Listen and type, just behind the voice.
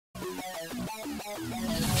G'day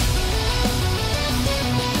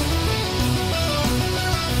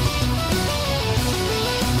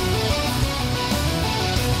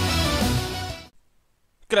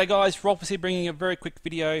guys, Rolfus here bringing a very quick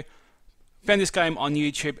video. Found this game on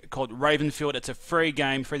YouTube called Ravenfield. It's a free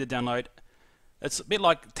game, free to download. It's a bit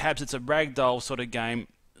like Tabs, it's a ragdoll sort of game.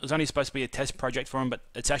 It was only supposed to be a test project for them, but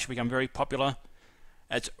it's actually become very popular.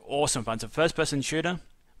 It's awesome fun. It's a first person shooter.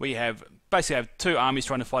 We basically have two armies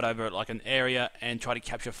trying to fight over like an area and try to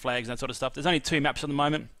capture flags and that sort of stuff. There's only 2 maps at the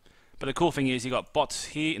moment, but the cool thing is you got bots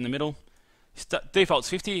here in the middle. Default's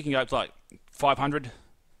 50, you can go up to like 500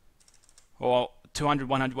 or 200,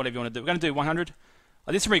 100, whatever you want to do. We're going to do 100.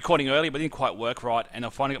 I did some recording earlier, but it didn't quite work right, and I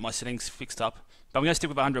finally got my settings fixed up. But I'm going to stick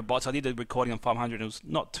with 100 bots. I did the recording on 500, and it was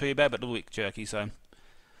not too bad, but a little bit jerky, so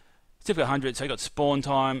stick with 100. So you got spawn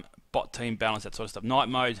time, bot team balance, that sort of stuff. Night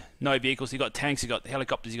mode, no vehicles. You got tanks, you got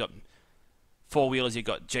helicopters, you got 4-wheelers, you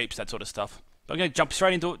got jeeps, that sort of stuff. But I'm going to jump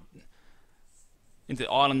straight into the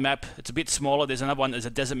island map. It's a bit smaller. There's another one. There's a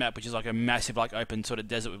desert map, which is like a massive, like open sort of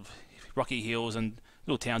desert with rocky hills and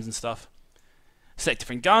little towns and stuff. Select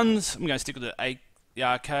different guns. I'm going to stick with the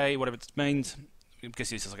AK, whatever it means. I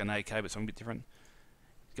guess this is like an AK, but something a bit different.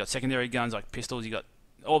 You got secondary guns like pistols. You got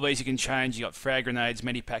all these you can change. You got frag grenades,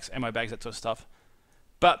 medipacks, ammo bags, that sort of stuff.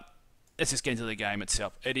 But let's just get into the game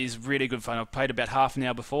itself. It is really good fun. I've played about half an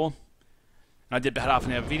hour before. And I did about half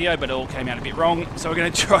an hour video, but it all came out a bit wrong. So we're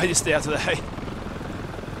going to try this out today.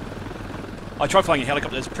 I tried flying a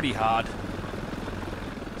helicopter. It's pretty hard. So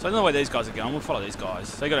I don't know where these guys are going. We'll follow these guys.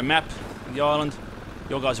 So you got a map of the island.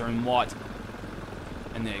 Your guys are in white,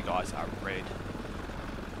 and their guys are red.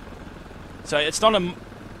 So it's not a.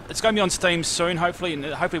 It's going to be on Steam soon, hopefully, and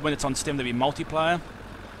hopefully when it's on Steam there'll be multiplayer.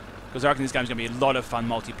 Because I reckon this game's going to be a lot of fun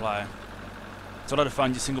multiplayer. It's a lot of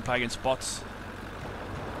fun just single player against bots.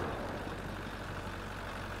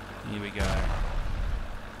 Here we go.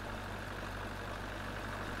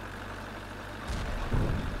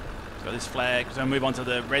 Got this flag. So I'm going to move on to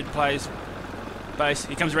the red players base.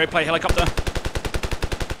 Here comes the red player helicopter.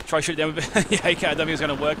 Try to shoot it down with the AK. I don't think it's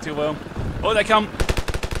going to work too well. Oh, they come.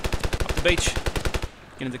 Up the beach.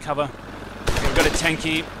 Get into cover. Okay, we've got a tank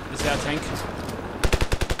here. This is our tank.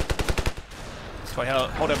 Try to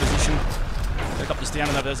hold our position. Helicopter's down,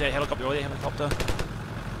 and there's our helicopter. Oh, yeah, helicopter.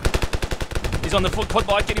 He's on the quad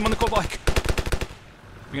bike. Get him on the quad bike.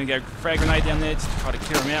 We're going to go frag grenade down there just to try to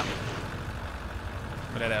clear him out.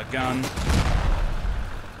 Put out our gun.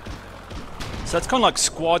 So it's kind of like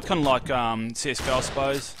squad, kind of like CSGO, I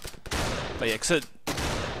suppose. But yeah, cause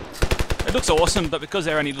it looks awesome, but because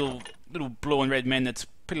they're only little blue and red men, that's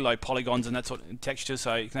pretty low polygons and that sort of texture,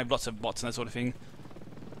 so you can have lots of bots and that sort of thing.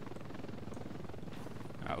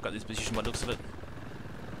 Alright, we've got this position by the looks of it.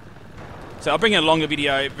 So I'll bring in a longer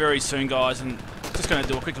video very soon, guys, and just going to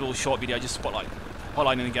do a quick little short video, just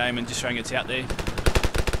highlighting the game and just showing it's out there.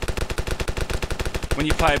 When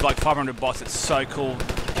you play with like 500 bots, it's so cool.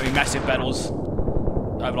 Having massive battles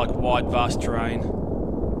over like wide, vast terrain.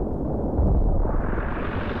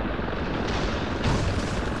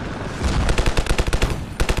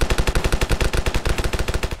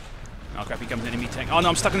 Oh crap, here comes an enemy tank. Oh no,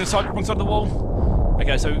 I'm stuck on the wrong side of the wall.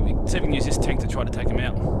 Okay, so see if we can use this tank to try to take him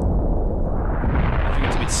out. I think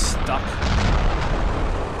it's a bit stuck.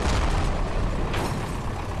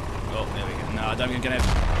 Oh, there we go. No, I don't think I'm going to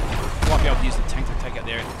might be able to use the tank to take out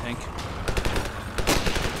their tank.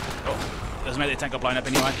 Oh, doesn't matter, the tank got blown up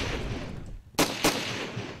anyway.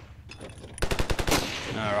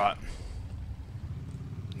 Alright.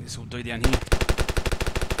 This will do down here.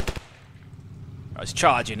 Right, let's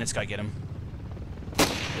charge in, let's go get him.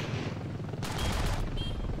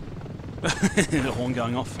 The horn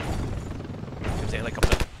going off. There's the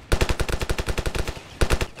helicopter.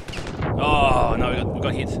 Oh no, we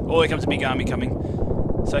got hit. Oh, here comes a big army coming.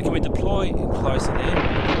 So can we deploy closer there?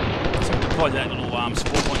 So we deploy that little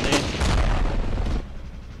spawn point there.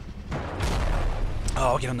 Oh,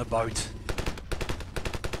 I'll get on the boat.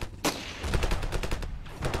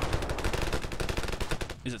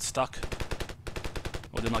 Is it stuck?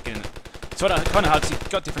 Or did not get in it? It's kind of hard because you've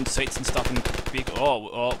got different seats and stuff in the vehicle.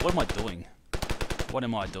 Oh, what am I doing? What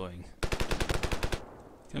am I doing?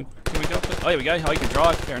 Can we go up there? Oh, here we go. Oh, you can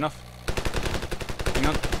drive. Fair enough. Hang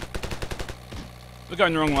on. We're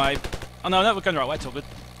going the wrong way. Oh no, we're going the right way, it's all good.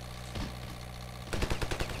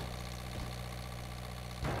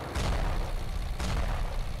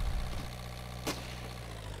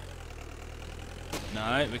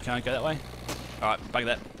 No, we can't go that way. Alright, bug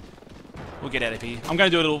that. We'll get out of here. I'm going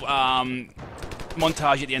to do a little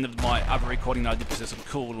montage at the end of my other recording that I did because there's some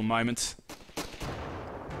cool little moments.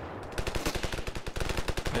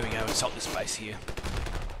 There we go, assault this base here.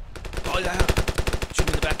 Oh, yeah.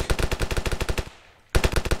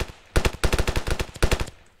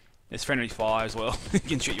 There's friendly fire as well. You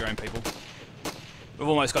can shoot your own people. We've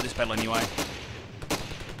almost got this battle anyway.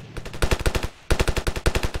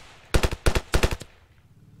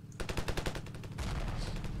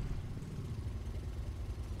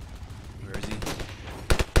 Where is he?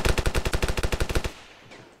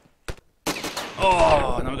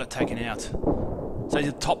 Oh, no, we got taken out. So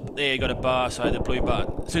the top there, you got a bar, so the blue bar.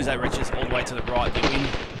 As soon as that reaches all the way to the right, they win.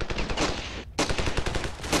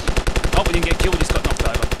 Oh, we didn't get killed, we just got knocked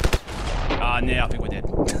over. Ah, now I think we're dead.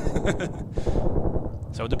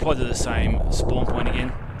 So we'll deploy to the same spawn point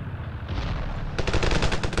again.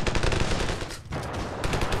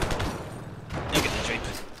 Now get the jeep.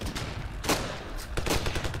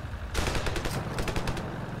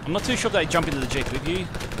 I'm not too sure if they jump into the jeep with you.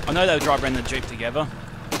 I know they'll drive around the jeep together.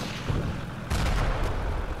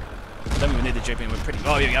 Don't even need the jeep in, we're pretty...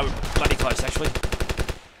 Oh, here we go, we're bloody close actually.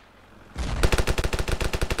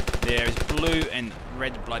 There is blue and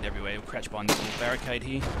red blood everywhere. We'll crouch behind this little barricade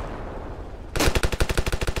here.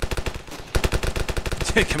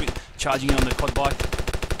 Coming, charging on the quad bike.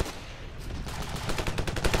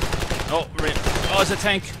 Oh, oh, it's a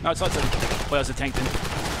tank. No, it's not. Well, it's a tank then.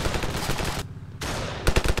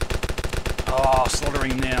 Oh,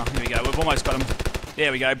 slaughtering him now. Here we go. We've almost got him.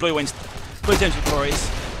 There we go. Blue wins. Blue team's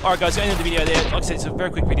victorious. Alright guys, end of the video there. Like I said, it's a very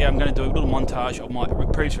quick video. I'm going to do a little montage of my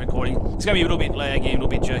previous recording. It's going to be a little bit laggy, a little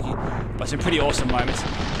bit jerky, but some pretty awesome moments.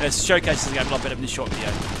 And it showcases the game a lot better than this short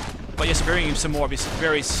video. But yes, I'm bringing you some more of this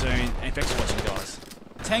very soon. And thanks for watching, guys.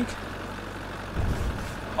 Tank.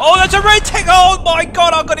 Oh, that's a red tank! Oh my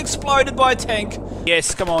god, I got exploded by a tank.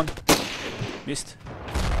 Yes, come on. Missed.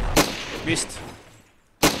 Missed.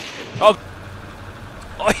 Oh.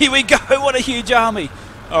 Oh, here we go. What a huge army.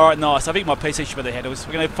 Alright, nice. I think my PC should be the headers.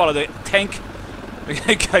 We're going to follow the tank. We're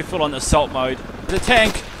going to go full on assault mode. The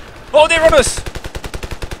tank. Oh, they're on us.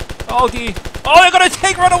 Oh, dear. Oh, they got a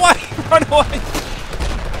tank. Run away. Run away.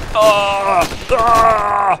 Oh,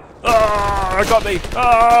 oh, oh, they got me.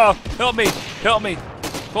 Oh, help me. Help me.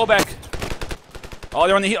 Fall back. Oh,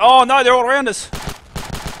 they're on the hill. Oh, no, they're all around us.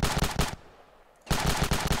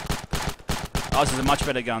 Oh, this is a much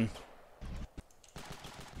better gun.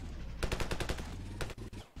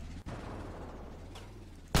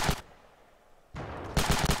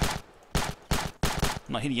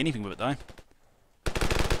 I'm not hitting anything with it though.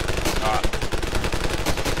 Alright.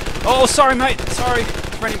 Oh, sorry mate. Sorry.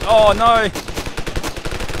 Oh no.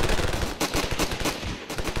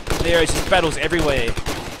 There is just battles everywhere.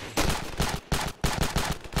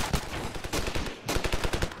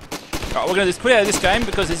 Alright, we're going to just put out of this game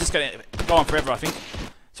because it's just going to go on forever, I think.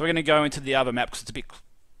 So we're going to go into the other map because it's a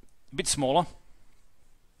bit smaller.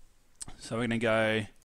 So we're going to go